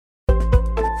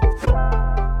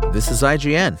This is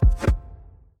IGN.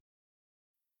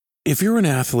 If you're an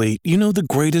athlete, you know the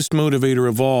greatest motivator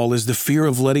of all is the fear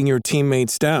of letting your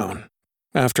teammates down.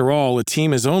 After all, a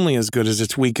team is only as good as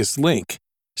its weakest link.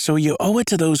 So you owe it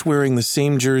to those wearing the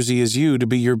same jersey as you to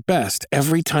be your best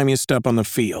every time you step on the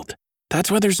field.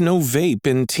 That's why there's no vape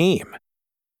in team.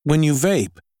 When you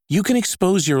vape, you can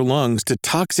expose your lungs to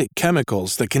toxic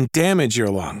chemicals that can damage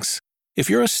your lungs. If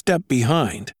you're a step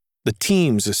behind, the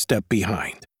team's a step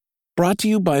behind. Brought to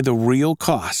you by The Real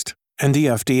Cost and the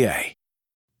FDA.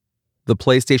 The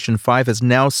PlayStation 5 has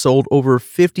now sold over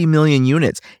 50 million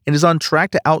units and is on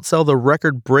track to outsell the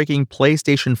record-breaking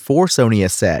PlayStation 4, Sony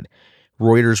has said.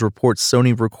 Reuters reports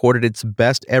Sony recorded its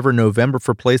best ever November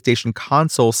for PlayStation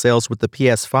console sales with the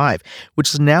PS5,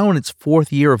 which is now in its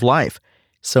fourth year of life.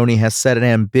 Sony has set an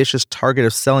ambitious target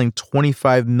of selling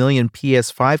 25 million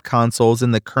PS5 consoles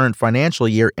in the current financial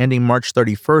year ending March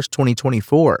 31st,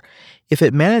 2024. If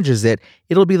it manages it,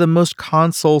 it'll be the most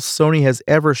consoles Sony has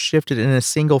ever shifted in a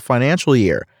single financial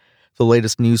year. The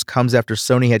latest news comes after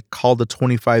Sony had called the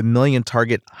 25 million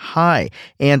target high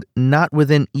and not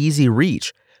within easy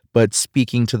reach. But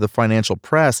speaking to the financial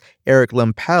press, Eric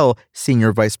Lempel,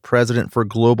 Senior Vice President for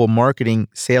Global Marketing,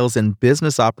 Sales, and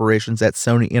Business Operations at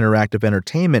Sony Interactive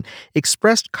Entertainment,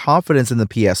 expressed confidence in the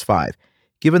PS5.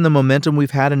 Given the momentum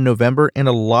we've had in November and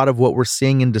a lot of what we're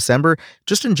seeing in December,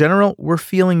 just in general, we're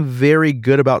feeling very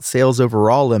good about sales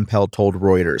overall, Lempel told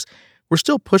Reuters. We're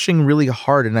still pushing really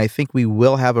hard, and I think we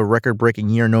will have a record-breaking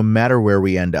year no matter where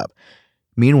we end up.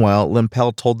 Meanwhile,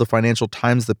 Lempel told the Financial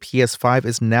Times the PS5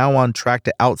 is now on track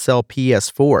to outsell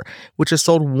PS4, which has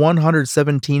sold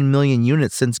 117 million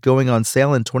units since going on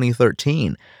sale in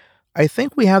 2013. I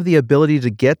think we have the ability to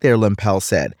get there, Lempel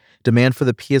said. Demand for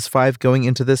the PS5 going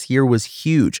into this year was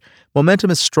huge. Momentum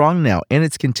is strong now, and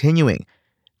it's continuing.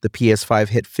 The PS5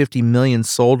 hit 50 million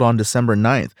sold on December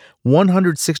 9th,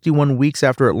 161 weeks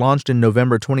after it launched in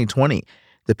November 2020.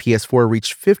 The PS4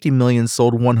 reached 50 million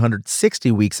sold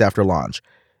 160 weeks after launch.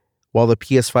 While the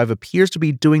PS5 appears to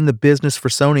be doing the business for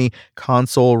Sony,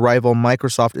 console rival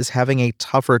Microsoft is having a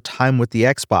tougher time with the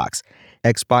Xbox.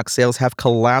 Xbox sales have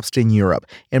collapsed in Europe,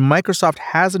 and Microsoft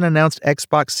hasn't announced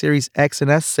Xbox Series X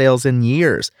and S sales in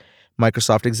years.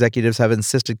 Microsoft executives have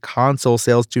insisted console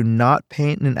sales do not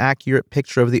paint an accurate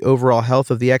picture of the overall health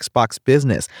of the Xbox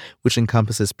business, which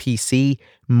encompasses PC,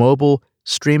 mobile,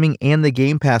 streaming, and the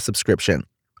Game Pass subscription.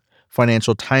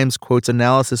 Financial Times quotes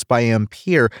analysis by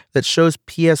Ampere that shows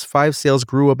PS5 sales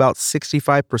grew about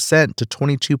 65% to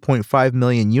 22.5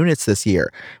 million units this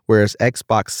year, whereas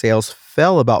Xbox sales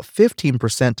fell about 15%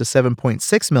 to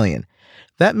 7.6 million.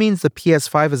 That means the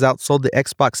PS5 has outsold the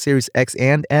Xbox Series X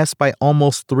and S by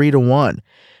almost 3-1.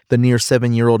 The near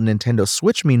 7-year-old Nintendo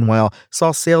Switch, meanwhile,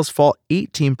 saw sales fall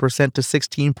 18% to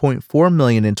 16.4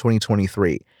 million in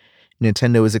 2023.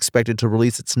 Nintendo is expected to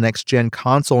release its next-gen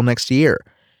console next year.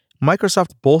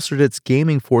 Microsoft bolstered its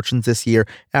gaming fortunes this year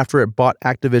after it bought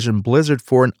Activision Blizzard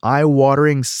for an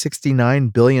eye-watering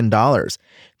 $69 billion.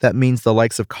 That means the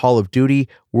likes of Call of Duty,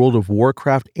 World of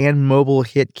Warcraft, and mobile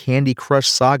hit Candy Crush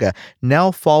Saga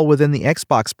now fall within the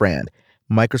Xbox brand.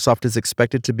 Microsoft is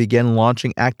expected to begin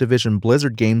launching Activision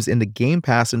Blizzard games into Game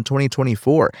Pass in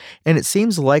 2024, and it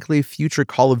seems likely future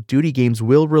Call of Duty games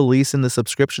will release in the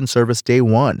subscription service day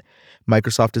one.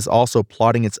 Microsoft is also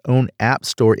plotting its own app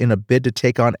store in a bid to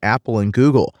take on Apple and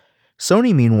Google.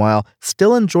 Sony, meanwhile,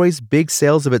 still enjoys big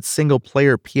sales of its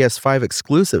single-player PS5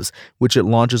 exclusives, which it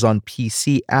launches on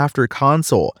PC after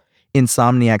console.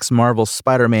 Insomniac's Marvel's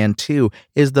Spider-Man 2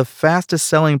 is the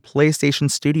fastest-selling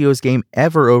PlayStation Studios game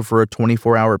ever over a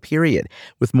 24-hour period,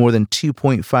 with more than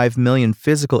 2.5 million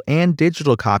physical and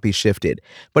digital copies shifted.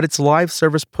 But its live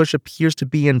service push appears to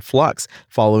be in flux,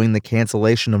 following the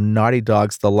cancellation of Naughty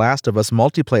Dog's The Last of Us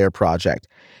multiplayer project.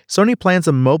 Sony plans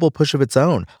a mobile push of its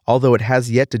own, although it has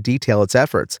yet to detail its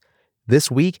efforts.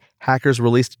 This week, hackers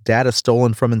released data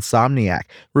stolen from Insomniac,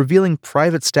 revealing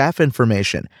private staff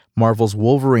information, Marvel's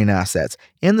Wolverine assets,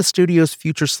 and the studio's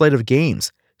future slate of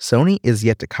games. Sony is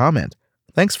yet to comment.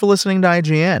 Thanks for listening to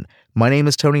IGN. My name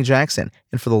is Tony Jackson,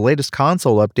 and for the latest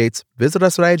console updates, visit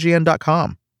us at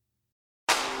IGN.com.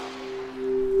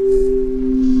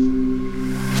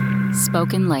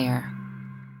 Spoken Layer.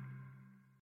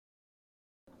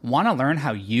 Want to learn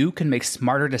how you can make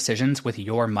smarter decisions with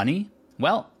your money?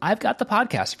 Well, I've got the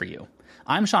podcast for you.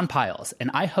 I'm Sean Piles,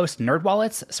 and I host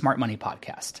NerdWallet's Smart Money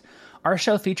Podcast. Our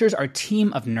show features our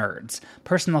team of nerds,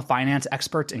 personal finance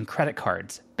experts in credit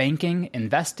cards, banking,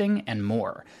 investing, and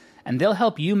more. And they'll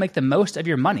help you make the most of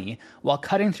your money while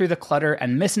cutting through the clutter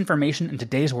and misinformation in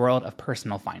today's world of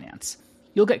personal finance.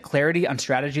 You'll get clarity on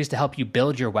strategies to help you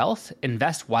build your wealth,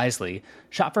 invest wisely,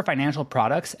 shop for financial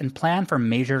products, and plan for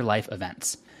major life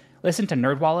events. Listen to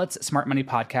NerdWallet's Smart Money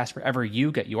Podcast wherever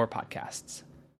you get your podcasts.